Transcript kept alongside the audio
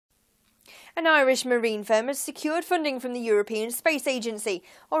An Irish marine firm has secured funding from the European Space Agency,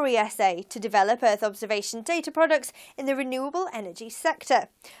 or ESA, to develop Earth observation data products in the renewable energy sector.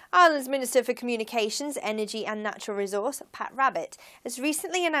 Ireland's Minister for Communications, Energy and Natural Resource, Pat Rabbitte, has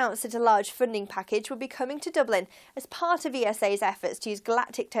recently announced that a large funding package will be coming to Dublin as part of ESA's efforts to use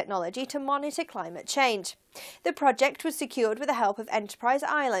galactic technology to monitor climate change. The project was secured with the help of Enterprise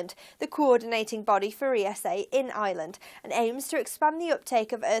Ireland, the coordinating body for ESA in Ireland, and aims to expand the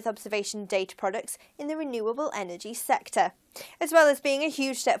uptake of Earth observation data products in the renewable energy sector. As well as being a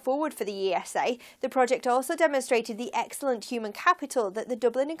huge step forward for the ESA, the project also demonstrated the excellent human capital that the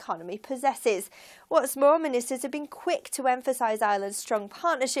Dublin economy possesses. What's more, ministers have been quick to emphasise Ireland's strong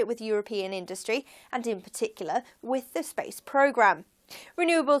partnership with European industry, and in particular with the space programme.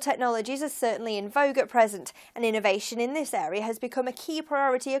 Renewable technologies are certainly in vogue at present, and innovation in this area has become a key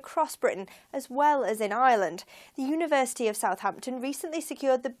priority across Britain as well as in Ireland. The University of Southampton recently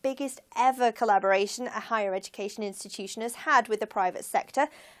secured the biggest ever collaboration a higher education institution has had with the private sector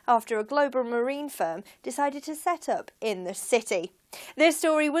after a global marine firm decided to set up in the city. This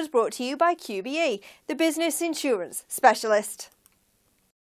story was brought to you by QBE, the business insurance specialist.